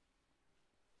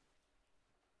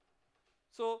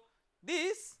 So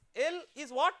this L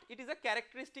is what? It is a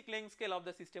characteristic length scale of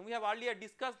the system. We have earlier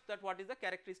discussed that what is the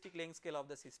characteristic length scale of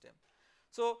the system.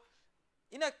 So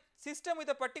in a system with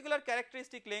a particular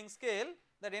characteristic length scale,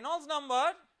 the Reynolds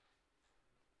number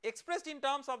expressed in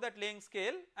terms of that length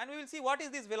scale, and we will see what is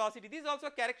this velocity. This is also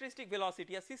a characteristic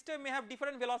velocity. A system may have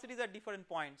different velocities at different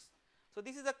points. So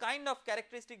this is a kind of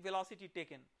characteristic velocity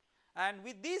taken, and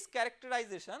with these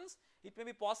characterizations it may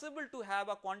be possible to have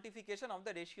a quantification of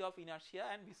the ratio of inertia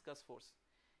and viscous force.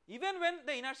 Even when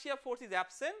the inertia force is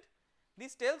absent,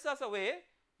 this tells us a way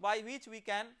by which we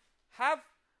can have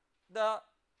the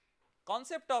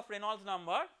concept of Reynolds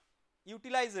number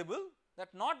utilizable,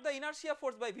 that not the inertia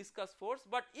force by viscous force,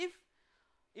 but if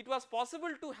it was possible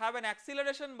to have an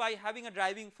acceleration by having a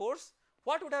driving force,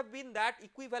 what would have been that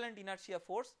equivalent inertia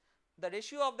force. The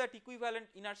ratio of that equivalent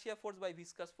inertia force by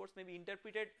viscous force may be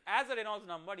interpreted as a Reynolds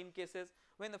number in cases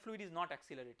when the fluid is not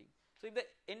accelerating. So, if the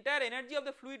entire energy of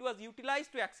the fluid was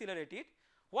utilized to accelerate it,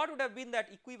 what would have been that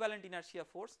equivalent inertia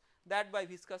force, that by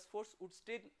viscous force would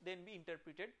still then be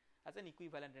interpreted as an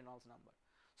equivalent Reynolds number.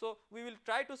 So, we will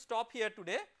try to stop here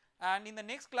today, and in the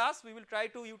next class we will try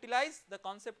to utilize the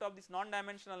concept of this non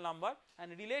dimensional number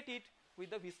and relate it with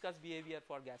the viscous behavior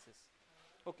for gases.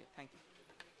 Okay, thank you.